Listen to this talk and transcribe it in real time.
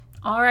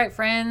All right,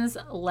 friends,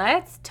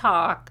 let's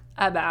talk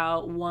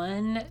about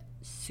one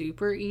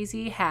super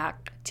easy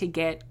hack to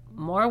get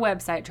more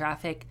website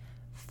traffic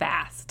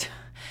fast.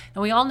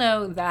 And we all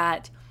know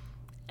that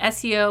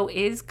SEO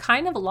is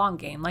kind of a long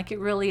game, like it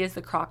really is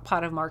the crock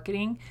pot of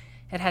marketing.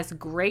 It has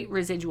great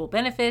residual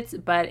benefits,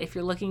 but if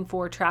you're looking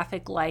for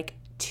traffic like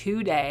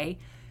today,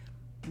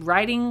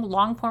 writing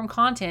long form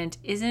content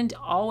isn't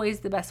always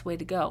the best way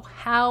to go.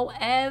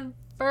 However,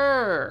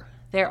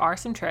 there are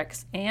some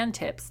tricks and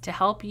tips to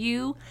help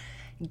you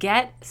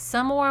get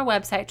some more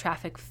website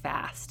traffic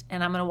fast.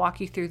 And I'm going to walk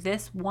you through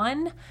this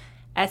one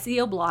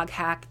SEO blog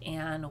hack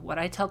and what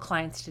I tell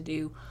clients to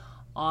do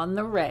on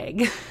the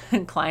reg,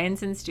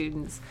 clients and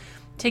students,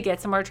 to get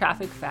some more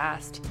traffic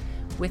fast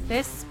with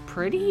this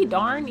pretty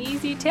darn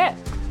easy tip.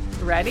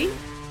 Ready?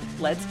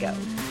 Let's go.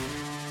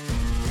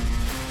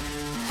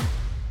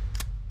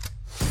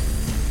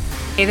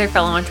 Hey there,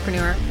 fellow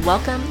entrepreneur.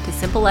 Welcome to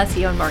Simple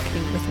SEO and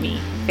Marketing with me,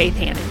 Faith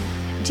Hannon.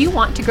 Do you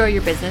want to grow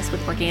your business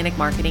with organic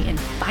marketing and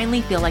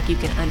finally feel like you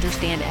can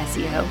understand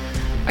SEO?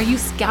 Are you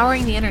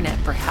scouring the internet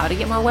for how to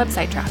get more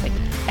website traffic,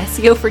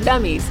 SEO for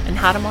dummies, and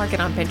how to market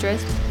on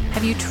Pinterest?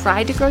 Have you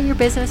tried to grow your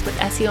business with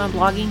SEO and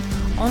blogging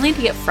only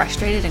to get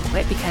frustrated and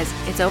quit because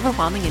it's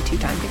overwhelming and too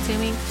time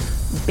consuming?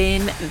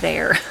 Been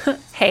there.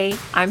 Hey,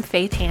 I'm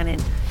Faith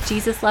Hannon,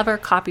 Jesus lover,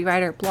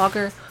 copywriter,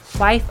 blogger,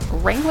 wife,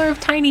 wrangler of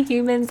tiny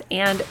humans,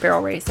 and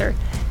barrel racer.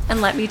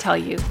 And let me tell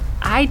you,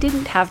 I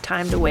didn't have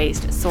time to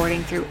waste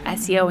sorting through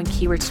SEO and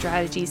keyword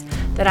strategies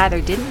that either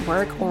didn't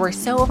work or were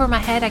so over my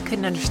head I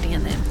couldn't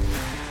understand them.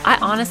 I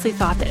honestly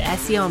thought that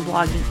SEO and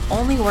blogging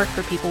only worked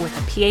for people with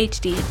a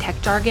PhD in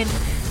tech jargon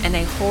and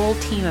a whole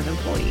team of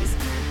employees,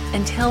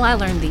 until I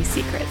learned these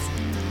secrets.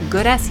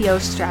 Good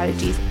SEO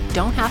strategies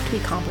don't have to be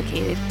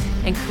complicated,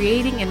 and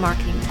creating and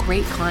marketing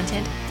great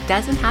content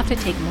doesn't have to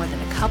take more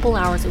than a couple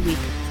hours a week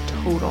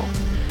total.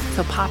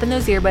 So pop in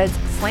those earbuds,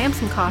 slam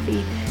some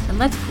coffee, and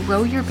let's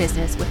grow your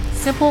business with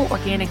simple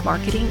organic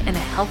marketing and a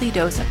healthy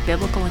dose of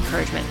biblical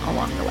encouragement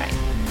along the way.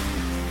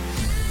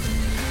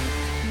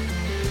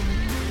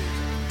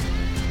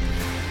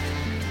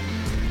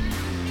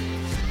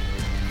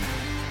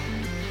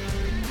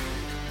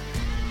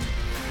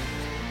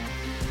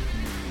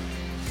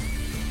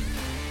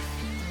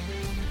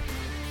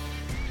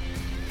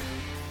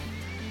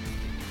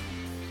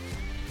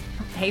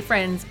 Hey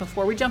friends,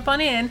 before we jump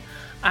on in,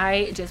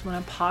 I just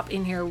want to pop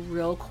in here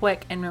real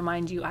quick and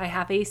remind you I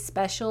have a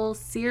special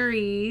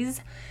series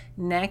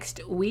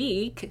next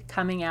week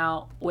coming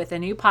out with a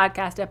new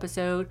podcast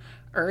episode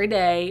every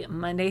day,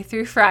 Monday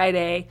through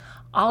Friday,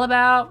 all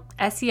about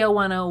SEO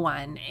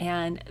 101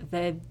 and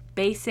the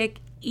basic,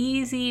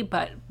 easy,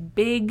 but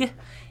big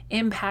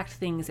impact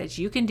things that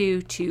you can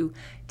do to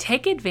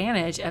take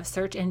advantage of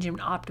search engine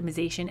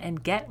optimization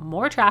and get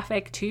more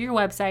traffic to your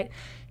website,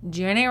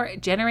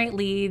 generate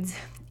leads,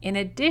 in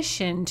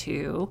addition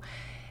to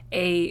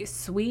a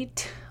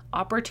sweet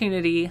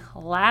opportunity,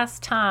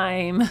 last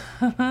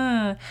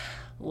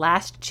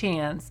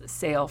chance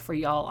sale for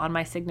y'all on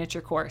my signature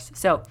course.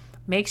 So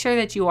make sure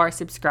that you are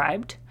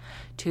subscribed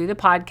to the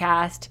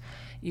podcast.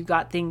 You've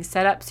got things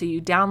set up so you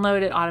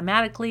download it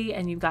automatically,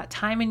 and you've got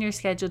time in your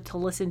schedule to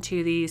listen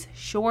to these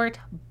short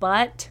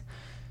but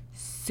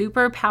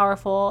super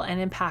powerful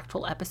and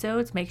impactful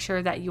episodes. Make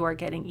sure that you are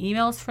getting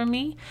emails from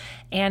me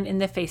and in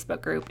the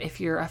Facebook group if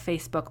you're a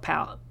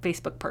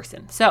Facebook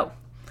person. So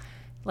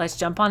let's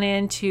jump on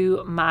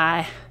into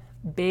my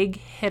big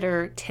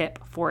hitter tip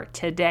for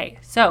today.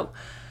 So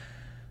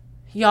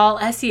y'all,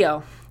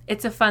 SEO,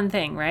 it's a fun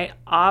thing, right?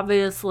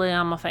 Obviously,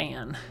 I'm a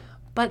fan.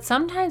 But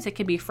sometimes it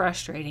can be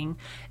frustrating,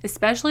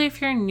 especially if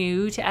you're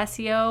new to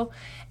SEO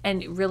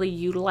and really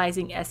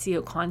utilizing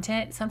SEO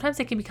content. Sometimes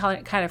it can be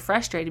kind of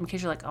frustrating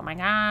because you're like, oh my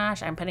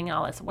gosh, I'm putting in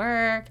all this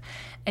work,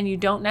 and you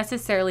don't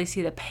necessarily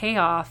see the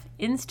payoff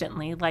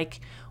instantly like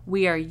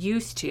we are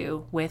used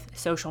to with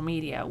social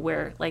media,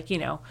 where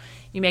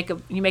you make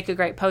a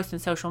great post in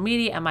social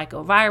media, it might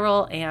go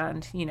viral,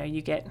 and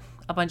you get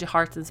a bunch of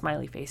hearts and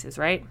smiley faces,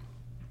 right?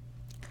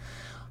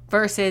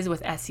 Versus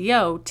with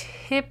SEO,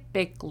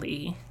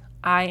 typically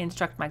I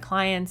instruct my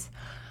clients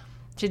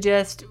to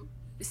just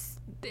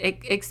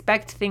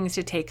expect things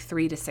to take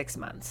 3 to 6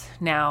 months.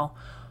 Now,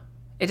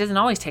 it doesn't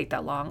always take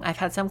that long. I've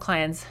had some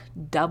clients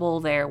double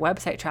their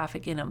website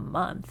traffic in a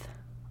month,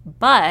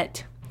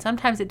 but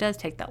sometimes it does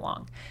take that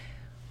long.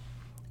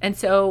 And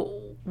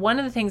so one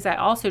of the things I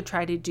also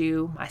try to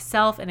do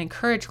myself and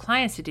encourage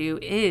clients to do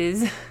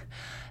is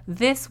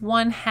this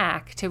one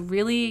hack to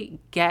really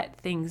get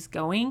things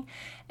going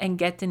and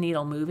get the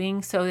needle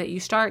moving so that you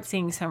start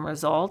seeing some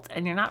results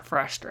and you're not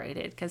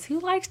frustrated, because who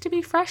likes to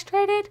be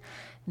frustrated?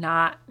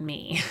 Not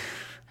me.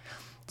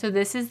 So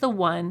this is the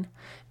one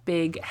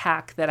big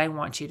hack that I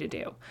want you to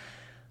do.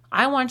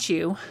 I want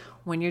you,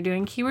 when you're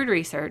doing keyword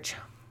research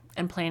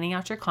and planning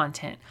out your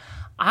content,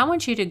 I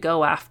want you to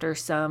go after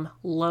some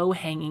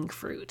low-hanging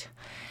fruit.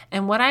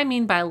 And what I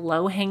mean by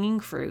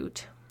low-hanging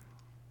fruit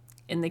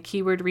in the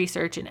keyword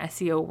research and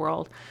SEO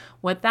world,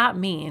 what that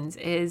means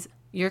is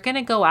you're going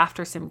to go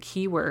after some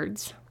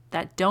keywords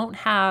that don't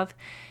have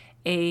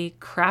a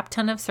crap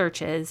ton of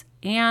searches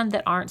and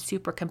that aren't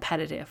super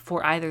competitive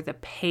for either the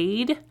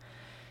paid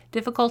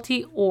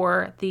difficulty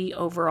or the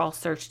overall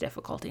search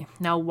difficulty.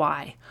 Now,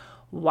 why?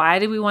 Why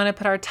do we want to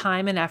put our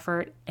time and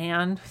effort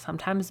and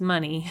sometimes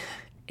money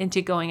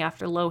into going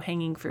after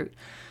low-hanging fruit?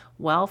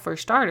 Well, for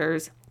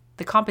starters,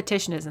 the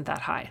competition isn't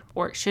that high,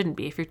 or it shouldn't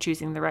be if you're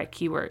choosing the right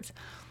keywords.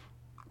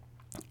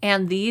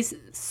 And these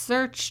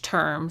search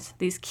terms,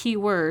 these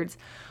keywords,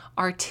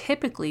 are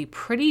typically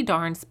pretty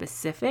darn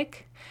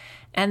specific,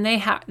 and they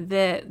have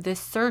the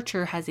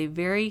searcher has a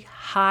very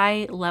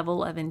high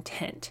level of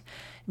intent,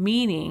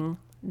 meaning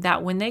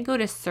that when they go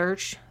to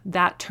search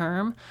that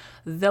term,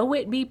 though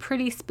it be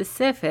pretty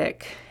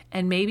specific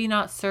and maybe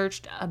not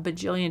searched a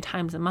bajillion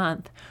times a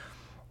month,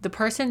 the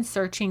person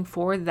searching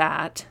for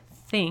that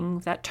thing,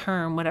 that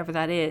term, whatever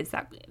that is,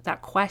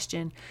 that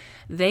question,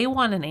 they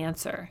want an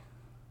answer.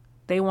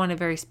 They want a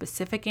very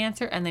specific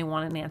answer, and they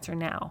want an answer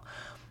now.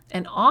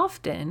 And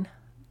often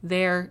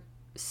they're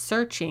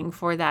searching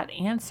for that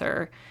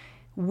answer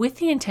with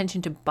the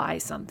intention to buy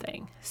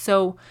something.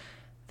 So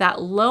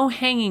that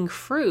low-hanging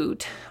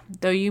fruit,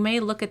 though you may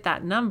look at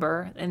that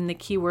number in the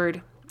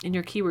keyword, in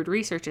your keyword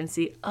research and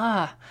see,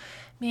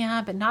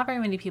 man, but not very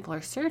many people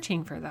are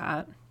searching for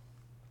that.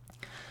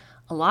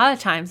 A lot of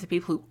times the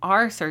people who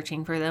are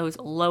searching for those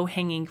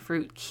low-hanging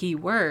fruit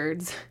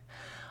keywords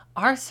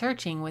are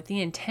searching with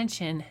the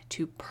intention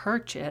to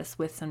purchase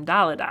with some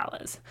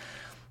dollars.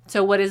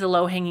 So what is a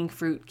low-hanging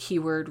fruit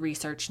keyword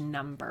research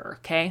number?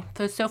 Okay.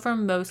 So for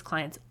most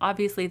clients,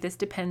 obviously this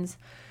depends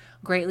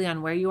greatly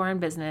on where you are in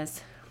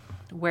business,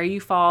 where you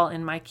fall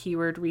in my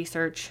keyword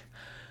research,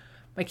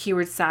 my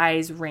keyword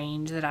size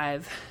range that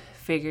I've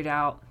figured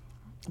out.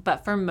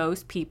 But for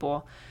most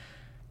people,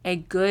 a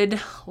good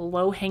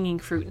low-hanging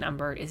fruit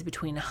number is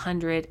between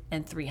 100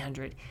 and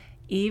 300,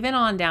 even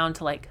on down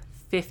to like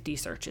 50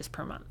 searches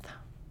per month.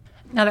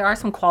 Now, there are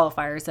some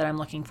qualifiers that I'm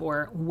looking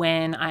for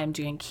when I'm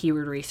doing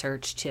keyword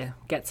research to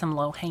get some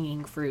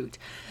low-hanging fruit.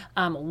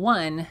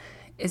 One,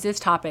 is this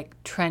topic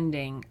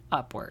trending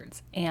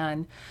upwards?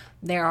 And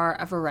there are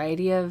a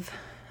variety of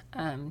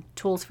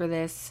tools for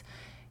this.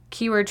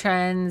 Keyword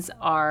trends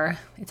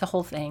it's a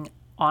whole thing.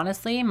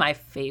 Honestly, my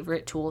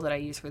favorite tool that I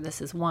use for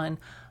this is one,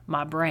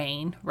 my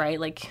brain, right?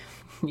 Like,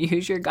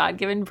 use your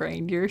God-given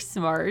brain. You're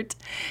smart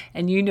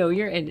and you know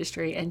your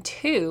industry. And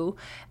two,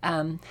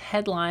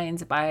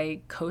 Headlines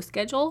by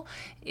CoSchedule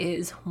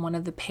is one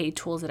of the paid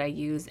tools that I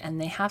use, and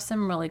they have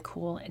some really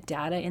cool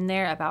data in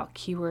there about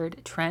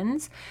keyword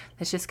trends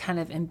that's just kind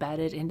of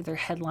embedded into their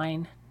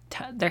headline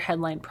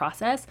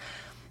process.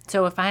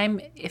 So if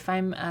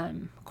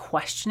I'm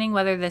questioning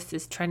whether this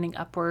is trending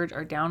upward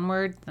or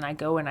downward, then I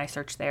go and I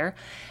search there.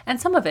 And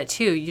some of it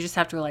too, you just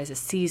have to realize is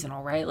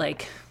seasonal, right?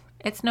 Like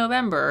it's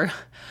November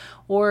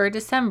or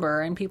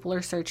December and people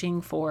are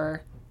searching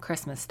for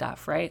Christmas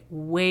stuff, right?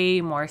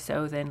 Way more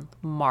so than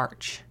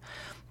March.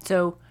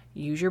 So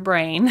use your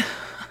brain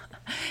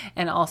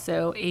and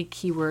also a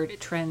keyword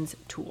trends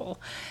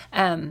tool.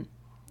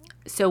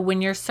 So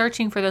when you're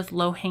searching for those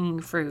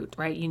low-hanging fruit,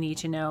 right, you need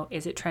to know,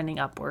 is it trending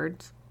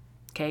upwards?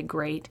 Okay,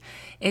 great.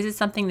 Is it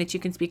something that you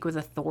can speak with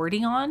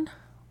authority on?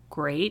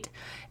 Great.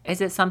 Is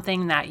it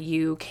something that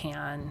you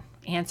can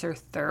answer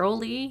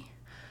thoroughly?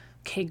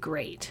 Okay,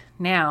 great.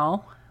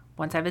 Now,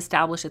 once I've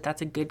established that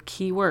that's a good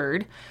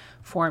keyword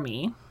for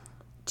me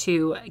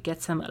to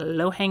get some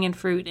low-hanging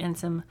fruit and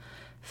some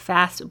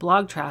fast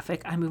blog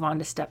traffic, I move on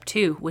to step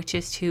 2, which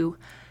is to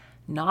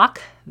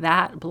knock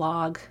that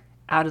blog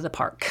out of the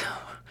park.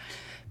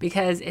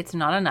 Because it's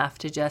not enough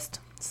to just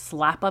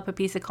slap up a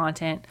piece of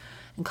content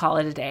and call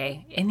it a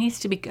day. It needs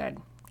to be good.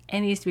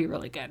 It needs to be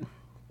really good.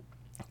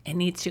 It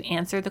needs to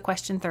answer the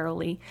question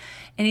thoroughly.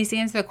 It needs to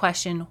answer the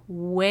question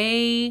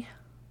way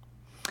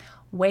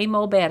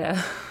more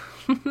better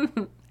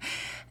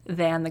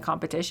than the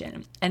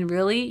competition. And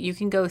really, you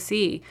can go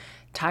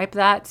type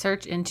that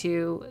search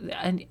into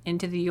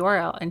the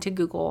URL, into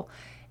Google,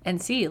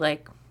 and see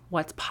like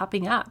what's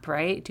popping up,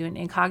 right? Do an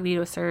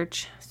incognito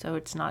search so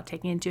it's not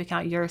taking into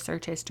account your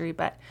search history,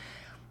 but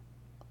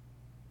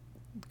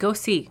go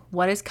see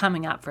what is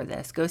coming up for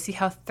this. Go see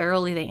how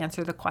thoroughly they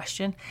answer the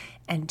question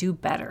and do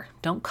better.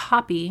 Don't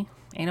copy.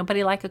 Ain't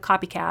nobody like a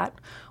copycat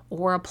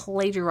or a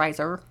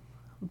plagiarizer,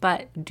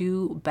 but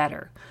do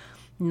better.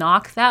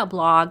 Knock that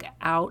blog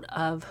out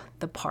of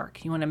the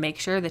park. You want to make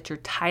sure that your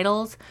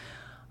titles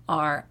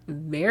are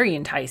very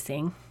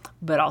enticing,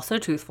 but also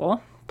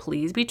truthful.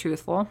 Please be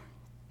truthful.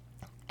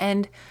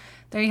 And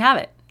there you have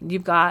it.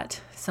 You've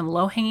got some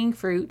low-hanging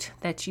fruit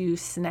that you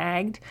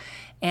snagged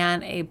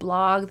and a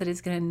blog that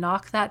is going to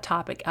knock that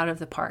topic out of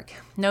the park.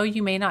 No,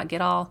 you may not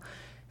get all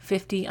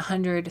 50,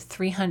 100,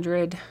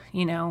 300,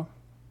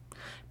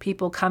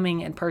 people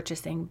coming and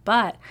purchasing,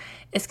 but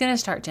it's going to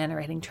start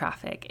generating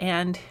traffic.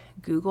 And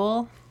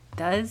Google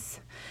there's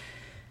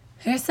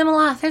a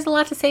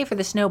lot to say for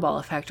the snowball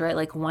effect, right?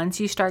 Like once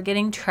you start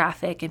getting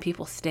traffic and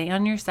people stay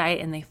on your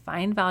site and they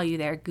find value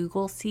there,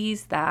 Google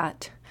sees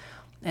that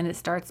and it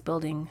starts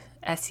building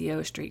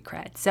SEO street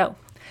cred. So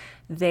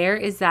there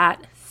is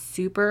that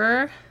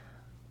super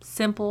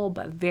simple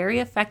but very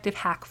effective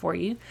hack for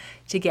you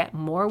to get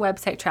more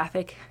website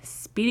traffic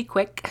speedy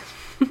quick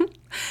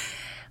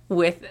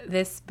with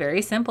this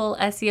very simple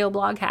SEO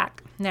blog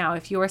hack. Now,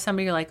 if you are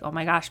somebody you're like, oh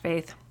my gosh,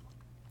 Faith,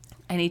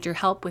 I need your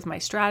help with my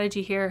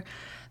strategy here,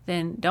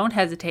 then don't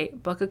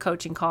hesitate. Book a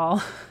coaching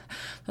call.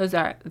 Those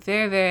are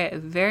very, very,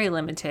 very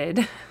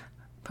limited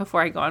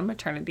before I go on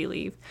maternity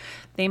leave.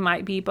 They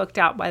might be booked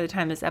out by the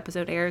time this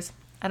episode airs.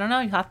 I don't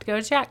know. You'll have to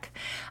go check.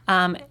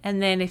 And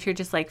then if you're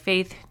just like,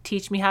 Faith,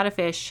 teach me how to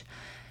fish,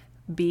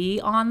 be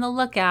on the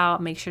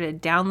lookout. Make sure to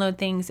download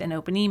things and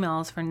open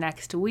emails for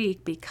next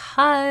week,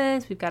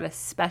 because we've got a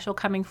special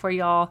coming for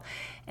y'all.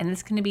 And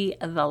it's going to be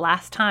the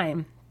last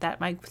time that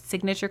my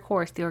signature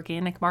course, the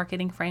Organic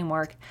Marketing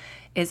Framework,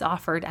 is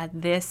offered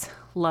at this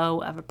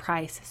low of a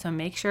price. So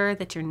make sure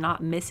that you're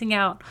not missing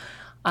out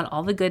on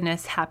all the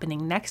goodness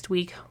happening next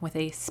week with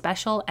a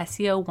special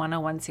SEO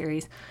 101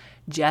 series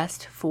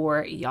just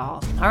for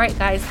y'all. All right,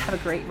 guys, have a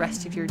great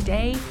rest of your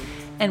day,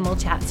 and we'll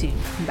chat soon.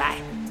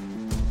 Bye.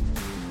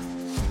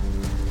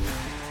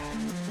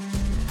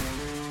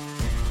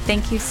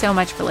 Thank you so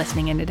much for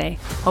listening in today.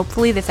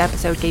 Hopefully this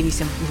episode gave you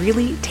some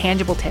really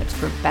tangible tips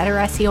for better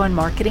SEO and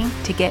marketing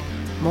to get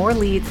more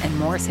leads and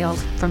more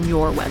sales from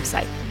your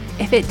website.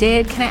 If it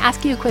did, can I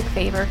ask you a quick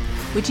favor?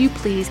 Would you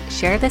please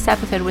share this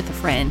episode with a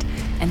friend,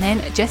 and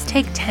then just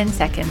take 10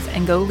 seconds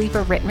and go leave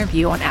a written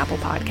review on Apple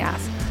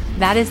Podcasts.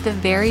 That is the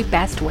very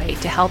best way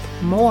to help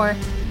more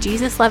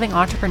Jesus-loving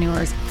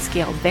entrepreneurs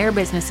scale their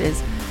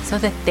businesses so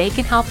that they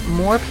can help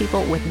more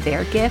people with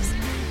their gifts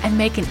and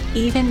make an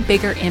even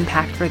bigger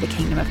impact for the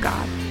kingdom of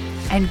God.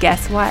 And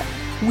guess what?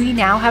 We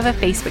now have a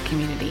Facebook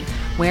community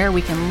where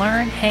we can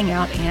learn, hang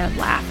out, and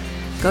laugh.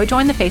 Go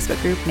join the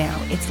Facebook group now.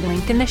 It's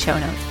linked in the show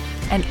notes.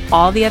 And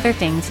all the other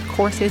things,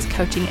 courses,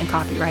 coaching, and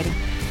copywriting,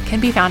 can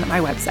be found at my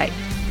website,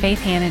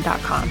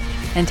 faithhannon.com.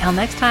 Until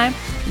next time,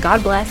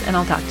 God bless, and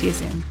I'll talk to you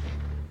soon.